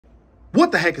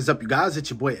What the heck is up, you guys? It's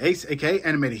your boy Ace, aka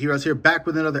Animated Heroes here, back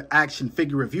with another action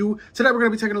figure review. Today we're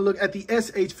going to be taking a look at the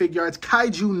SH Figuarts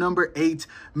Kaiju number 8,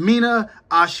 Mina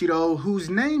Ashiro, whose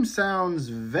name sounds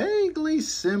vaguely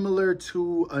similar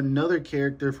to another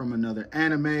character from another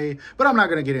anime, but I'm not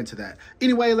going to get into that.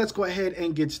 Anyway, let's go ahead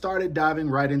and get started diving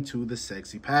right into the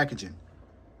sexy packaging.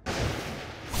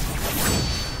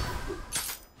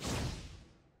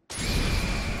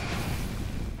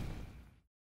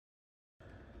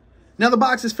 Now, the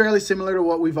box is fairly similar to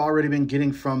what we've already been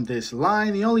getting from this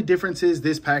line. The only difference is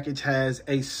this package has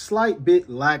a slight bit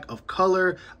lack of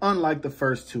color, unlike the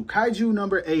first two. Kaiju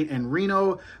number 8 and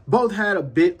Reno both had a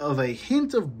bit of a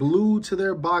hint of blue to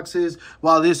their boxes,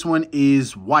 while this one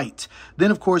is white.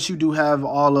 Then, of course, you do have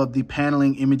all of the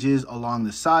paneling images along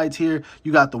the sides here.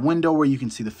 You got the window where you can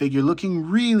see the figure looking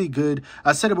really good.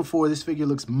 I said it before, this figure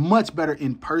looks much better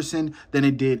in person than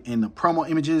it did in the promo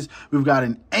images. We've got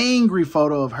an angry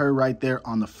photo of her right there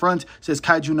on the front. It says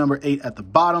Kaiju number 8 at the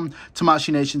bottom.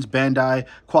 Tamashii Nation's Bandai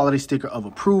quality sticker of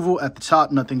approval at the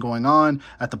top. Nothing going on.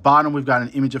 At the bottom, we've got an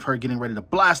image of her getting ready to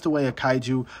blast away a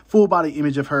kaiju. Full body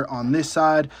image of her on this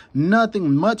side.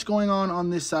 Nothing much going on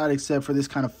this side except for this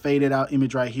kind of faded out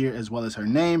image right here, as well as her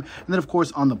name. And then, of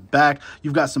course, on the back,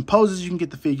 you've got some poses you can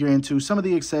get the figure into, some of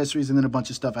the accessories, and then a bunch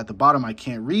of stuff at the bottom I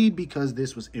can't read because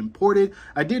this was imported.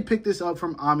 I did pick this up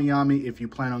from Ami if you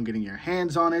plan on getting your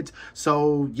hands on it.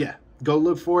 So, yeah. Go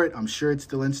look for it. I'm sure it's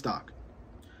still in stock.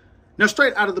 Now,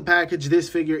 straight out of the package, this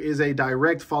figure is a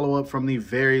direct follow-up from the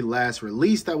very last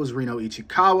release. That was Reno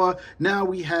Ichikawa. Now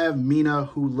we have Mina,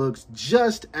 who looks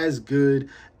just as good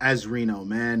as Reno,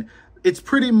 man. It's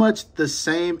pretty much the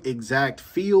same exact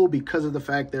feel because of the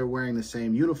fact they're wearing the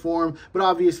same uniform, but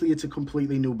obviously it's a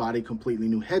completely new body, completely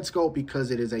new head sculpt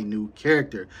because it is a new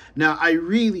character. Now, I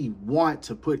really want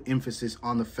to put emphasis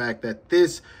on the fact that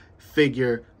this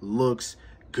figure looks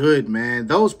good, man.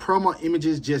 Those promo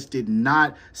images just did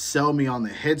not sell me on the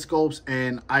head sculpts,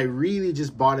 and I really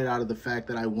just bought it out of the fact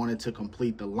that I wanted to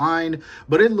complete the line,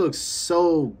 but it looks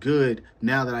so good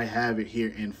now that I have it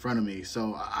here in front of me.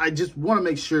 So I just want to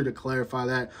make sure to clarify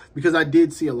that because I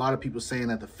did see a lot of people saying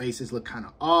that the faces look kind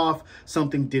of off,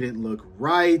 something didn't look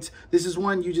right. This is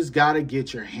one you just got to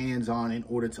get your hands on in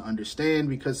order to understand,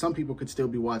 because some people could still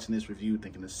be watching this review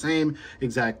thinking the same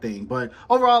exact thing. But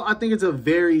overall, I think it's a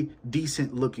very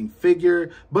decent looking figure.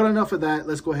 But enough of that,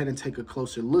 let's go ahead and take a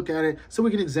closer look at it so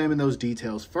we can examine those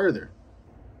details further.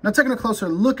 Now, taking a closer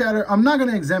look at her, I'm not going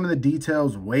to examine the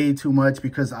details way too much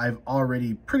because I've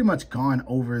already pretty much gone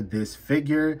over this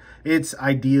figure. It's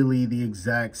ideally the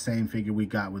exact same figure we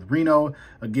got with Reno.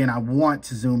 Again, I want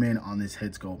to zoom in on this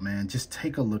head sculpt, man. Just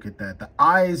take a look at that. The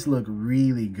eyes look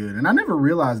really good, and I never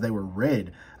realized they were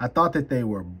red. I thought that they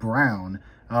were brown.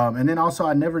 And then also,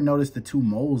 I never noticed the two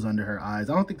moles under her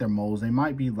eyes. I don't think they're moles. They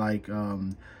might be like,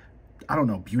 I don't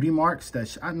know, beauty marks.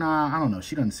 Nah, I don't know.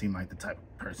 She doesn't seem like the type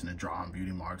of person to draw on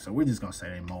beauty marks, so we're just gonna say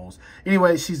they moles.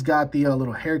 Anyway, she's got the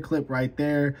little hair clip right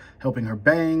there helping her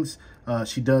bangs.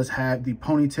 She does have the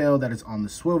ponytail that is on the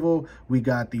swivel. We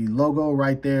got the logo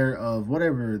right there of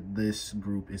whatever this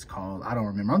group is called. I don't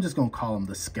remember. I'm just gonna call them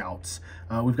the Scouts.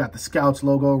 We've got the Scouts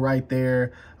logo right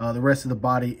there. The rest of the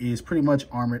body is pretty much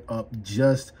armored up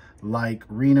just like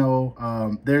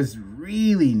Reno. There's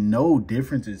really no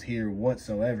differences here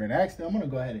whatsoever. And actually, I'm gonna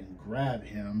go ahead and grab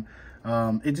him.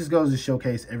 It just goes to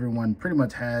showcase everyone pretty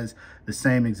much has the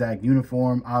same exact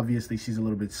uniform. Obviously, she's a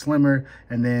little bit slimmer,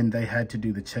 and then they had to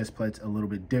do the chest plates a little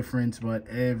bit different, but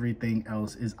everything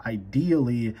else is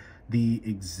ideally the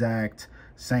exact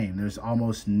same. There's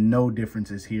almost no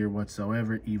differences here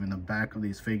whatsoever. Even the back of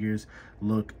these figures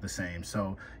look the same.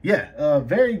 So yeah,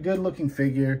 very good looking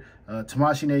figure.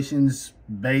 Tamashii Nation's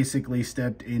basically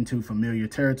stepped into familiar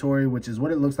territory, which is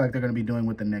what it looks like they're going to be doing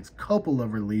with the next couple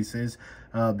of releases,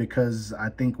 because I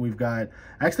think we've got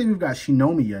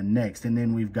Shinomiya next, and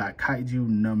then we've got Kaiju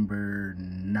number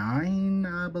 9,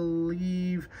 I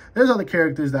believe. There's other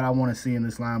characters that I want to see in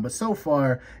this line, but so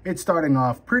far it's starting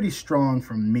off pretty strong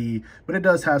from me, but it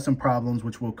does have some problems,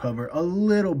 which we'll cover a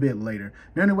little bit later.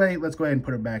 Now, anyway, let's go ahead and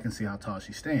put her back and see how tall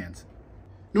she stands.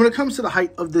 Now, when it comes to the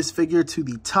height of this figure to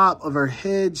the top of her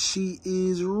head, she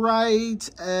is right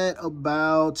at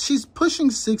about, she's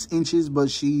pushing 6 inches, but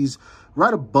she's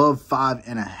right above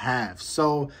 5.5.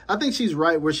 So I think she's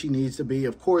right where she needs to be.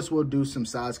 Of course, we'll do some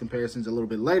size comparisons a little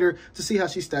bit later to see how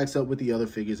she stacks up with the other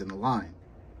figures in the line.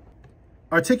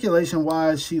 Articulation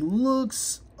wise, she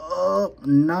looks up,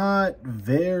 not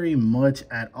very much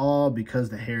at all, because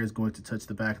the hair is going to touch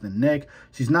the back of the neck.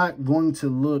 She's not going to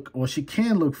look, well, she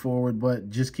can look forward, but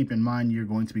just keep in mind you're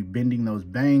going to be bending those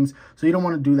bangs, so you don't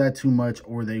want to do that too much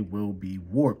or they will be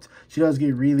warped. She does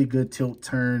get really good tilt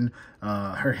turn.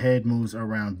 Her head moves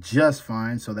around just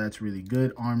fine, so that's really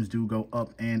good. Arms do go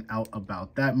up and out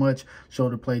about that much.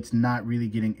 Shoulder plates not really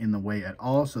getting in the way at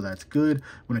all, so that's good.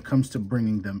 When it comes to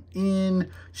bringing them in,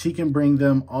 she can bring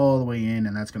them all the way in,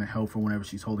 and that's going to help for whenever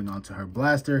she's holding on to her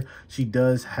blaster. She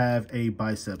does have a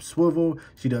bicep swivel.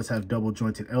 She does have double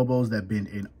jointed elbows that bend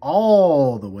in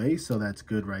all the way, so that's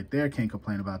good right there. Can't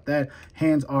complain about that.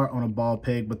 Hands are on a ball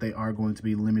peg, but they are going to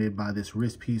be limited by this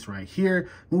wrist piece right here.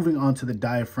 Moving on to the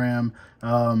diaphragm,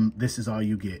 this is all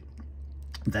you get.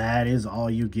 That is all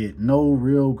you get. No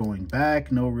real going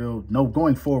back, no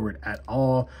going forward at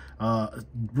all.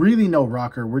 Really no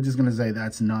rocker. We're just gonna say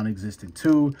that's non-existent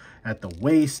too. At the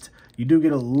waist, you do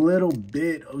get a little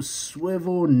bit of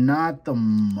swivel, not the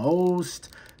most.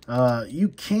 You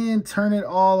can turn it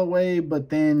all the way, but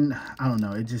then I don't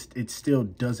know, it still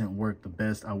doesn't work the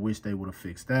best. I wish they would have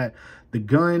fixed that. The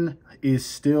gun is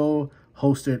still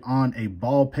holstered on a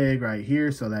ball peg right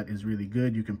here, so that is really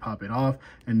good. You can pop it off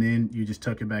and then you just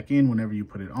tuck it back in whenever you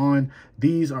put it on.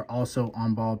 These are also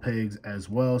on ball pegs as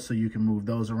well, so you can move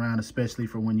those around, especially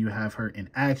for when you have her in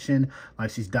action,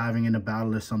 like she's diving into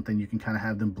battle or something. You can kind of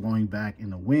have them blowing back in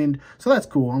the wind, so that's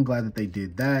cool. I'm glad that they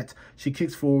did that. She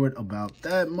kicks forward about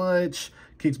that much,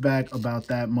 kicks back about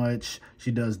that much.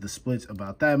 She does the splits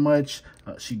about that much.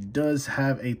 She does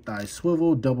have a thigh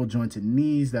swivel, double jointed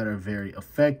knees that are very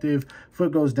effective.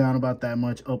 Foot goes down about that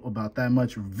much, up about that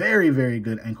much. Very, very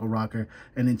good ankle rocker.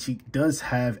 And then she does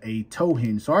have a toe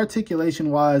hinge. So articulation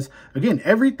wise, again,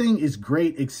 everything is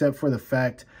great except for the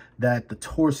fact that the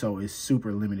torso is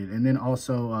super limited. And then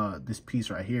also this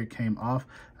piece right here came off.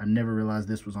 I never realized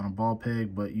this was on a ball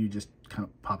peg, but you just kind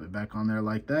of pop it back on there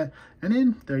like that, and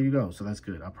then there you go. So that's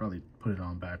good. I'll probably put it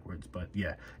on backwards, but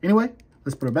yeah. Anyway,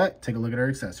 let's put her back, take a look at her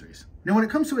accessories. Now, when it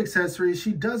comes to accessories,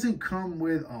 she doesn't come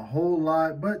with a whole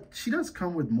lot, but she does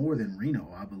come with more than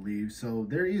Reno, I believe. So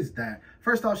there is that.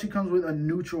 First off, she comes with a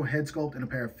neutral head sculpt and a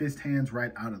pair of fist hands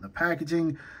right out of the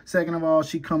packaging. Second of all,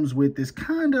 she comes with this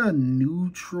kind of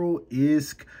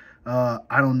neutral-esque, I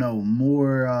don't know,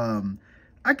 more,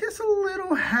 I guess a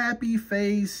little happy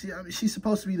face. I mean, she's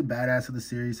supposed to be the badass of the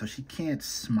series, so she can't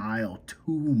smile too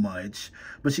much.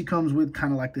 But she comes with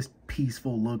kind of like this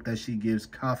peaceful look that she gives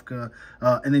Kafka.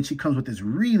 And then she comes with this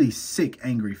really sick,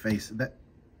 angry face. That,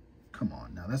 come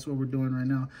on now, that's what we're doing right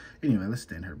now. Anyway, let's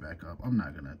stand her back up. I'm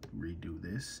not gonna redo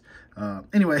this.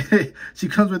 Anyway, she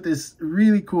comes with this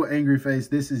really cool angry face.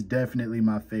 This is definitely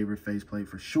my favorite faceplate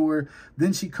for sure.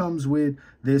 Then she comes with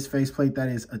this faceplate that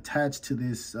is attached to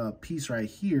this piece right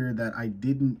here that I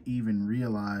didn't even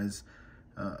realize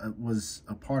was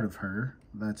a part of her.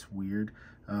 That's weird.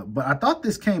 But I thought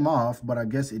this came off, but I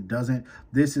guess it doesn't.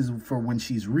 This is for when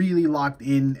she's really locked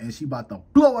in and she about to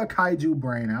blow a kaiju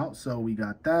brain out. So we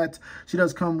got that. She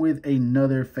does come with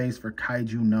another face for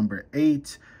kaiju number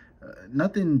 8.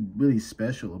 Nothing really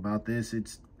special about this.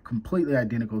 It's completely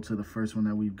identical to the first one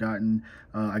that we've gotten.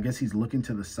 I guess he's looking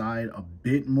to the side a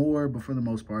bit more, but for the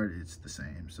most part, it's the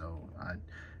same. So I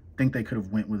think they could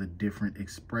have went with a different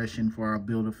expression for our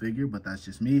Build-A-Figure, but that's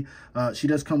just me. She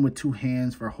does come with 2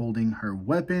 hands for holding her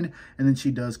weapon, and then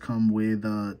she does come with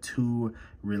 2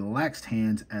 relaxed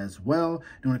hands as well.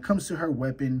 And when it comes to her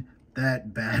weapon,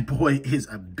 that bad boy is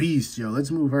a beast, yo.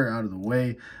 Let's move her out of the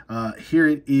way. Here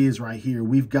it is right here.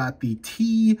 We've got the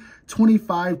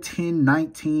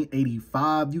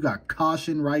T25101985. You got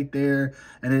caution right there,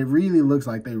 and it really looks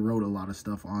like they wrote a lot of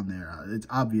stuff on there. It's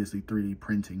obviously 3D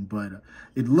printing, but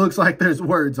it looks like there's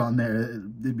words on there.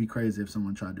 It'd be crazy if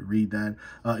someone tried to read that.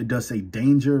 It does say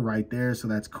danger right there, so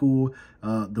that's cool.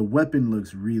 The weapon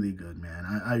looks really good, man.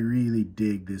 I really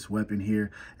dig this weapon here.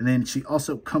 And then she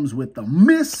also comes with the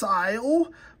missile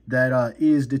that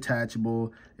is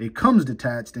detachable. It comes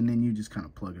detached, and then you just kind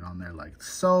of plug it on there like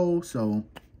so. So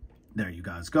there you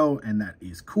guys go, and that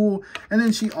is cool. And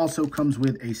then she also comes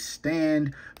with a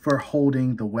stand for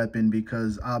holding the weapon,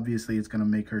 because obviously it's going to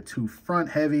make her too front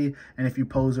heavy, and if you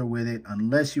pose her with it,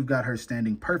 unless you've got her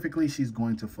standing perfectly, she's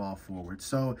going to fall forward.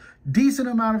 So decent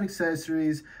amount of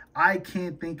accessories. I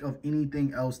can't think of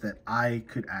anything else that I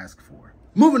could ask for.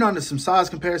 Moving on to some size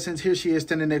comparisons. Here she is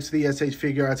standing next to the SH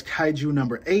Figuarts Kaiju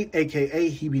number 8, aka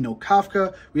Hibi no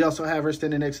Kafka. We also have her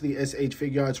standing next to the SH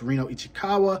Figuarts Reno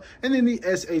Ichikawa, and then the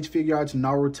SH Figuarts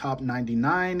Naruto Top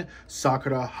 99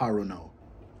 Sakura Haruno.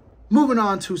 Moving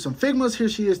on to some Figmas. Here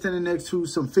she is standing next to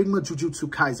some Figma Jujutsu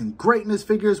Kaisen Greatness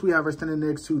figures. We have her standing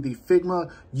next to the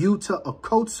Figma Yuta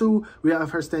Okotsu. We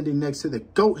have her standing next to the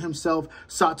GOAT himself,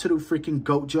 Satoru freaking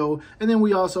Gojo. And then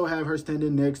we also have her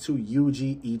standing next to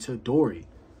Yuji Itadori.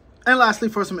 And lastly,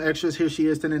 for some extras, here she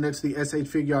is standing next to the SH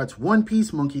Figuarts One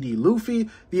Piece Monkey D. Luffy,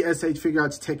 the SH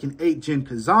Figuarts Tekken 8 Jin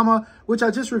Kazama, which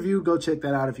I just reviewed. Go check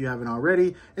that out if you haven't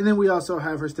already. And then we also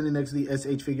have her standing next to the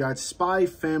SH Figuarts Spy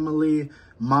Family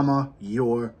Mama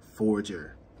Your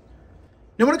Forger.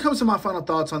 Now, when it comes to my final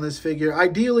thoughts on this figure,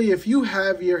 ideally, if you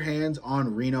have your hands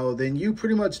on Reno, then you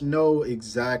pretty much know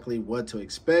exactly what to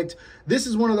expect. This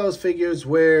is one of those figures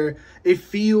where it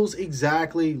feels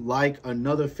exactly like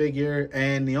another figure,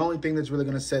 and the only thing that's really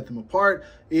going to set them apart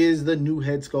is the new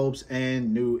head sculpts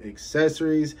and new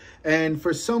accessories. And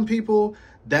for some people,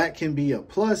 that can be a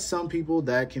plus. Some people,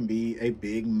 that can be a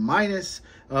big minus.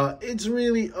 It's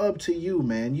really up to you,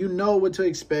 man. You know what to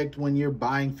expect when you're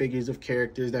buying figures of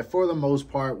characters that, for the most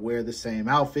part, wear the same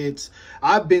outfits.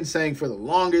 I've been saying for the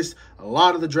longest, a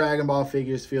lot of the Dragon Ball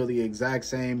figures feel the exact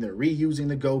same. They're reusing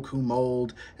the Goku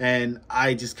mold, and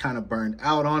I just kind of burned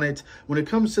out on it. When it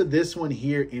comes to this one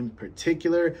here in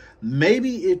particular,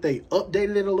 maybe if they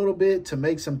updated it a little bit to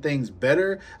make some things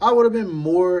better, I would have been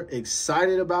more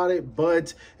excited about it,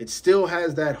 but it still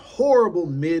has that horrible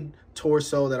mid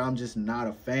torso that I'm just not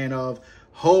a fan of.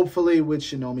 Hopefully with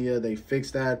Shinomiya they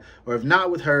fix that, or if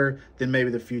not with her, then maybe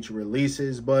the future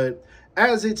releases. But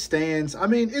as it stands, I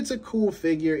mean, it's a cool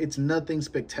figure. It's nothing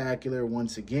spectacular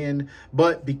once again,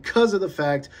 but because of the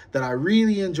fact that I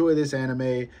really enjoy this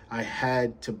anime, I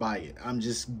had to buy it. I'm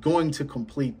just going to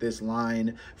complete this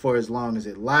line for as long as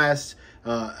it lasts.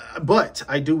 But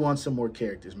I do want some more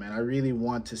characters, man. I really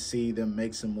want to see them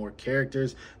make some more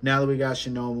characters. Now that we got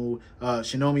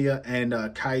Shinomiya and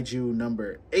Kaiju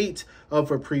number 8 up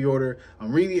for pre-order,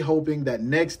 I'm really hoping that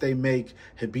next they make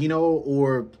Hibino,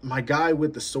 or my guy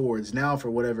with the swords. Now, for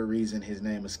whatever reason, his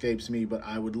name escapes me, but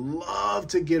I would love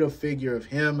to get a figure of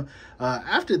him.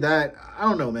 After that, I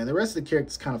don't know, man. The rest of the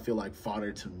characters kind of feel like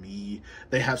fodder to me.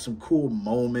 They have some cool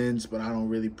moments, but I don't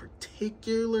really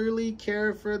particularly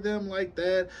care for them like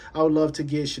that. I would love to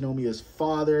get Shinomiya's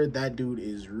father. That dude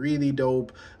is really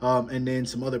dope. And then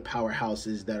some other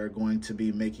powerhouses that are going to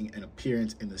be making an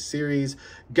appearance in the series.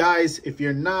 Guys, if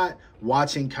you're not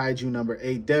watching Kaiju number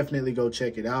 8, definitely go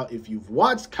check it out. If you've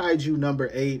watched Kaiju number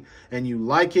 8 and you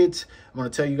like it, I'm going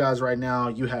to tell you guys right now,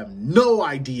 you have no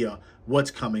idea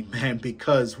what's coming, man,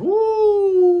 because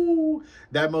woo,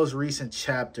 that most recent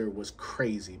chapter was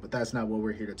crazy, but that's not what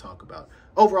we're here to talk about.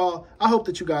 Overall, I hope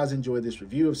that you guys enjoyed this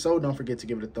review. If so, don't forget to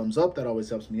give it a thumbs up. That always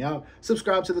helps me out.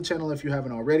 Subscribe to the channel if you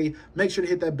haven't already. Make sure to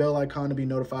hit that bell icon to be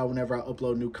notified whenever I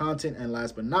upload new content. And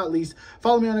last but not least,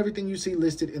 follow me on everything you see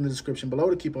listed in the description below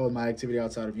to keep all of my activity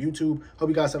outside of YouTube. Hope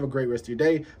you guys have a great rest of your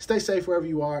day. Stay safe wherever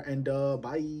you are, and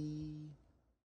bye.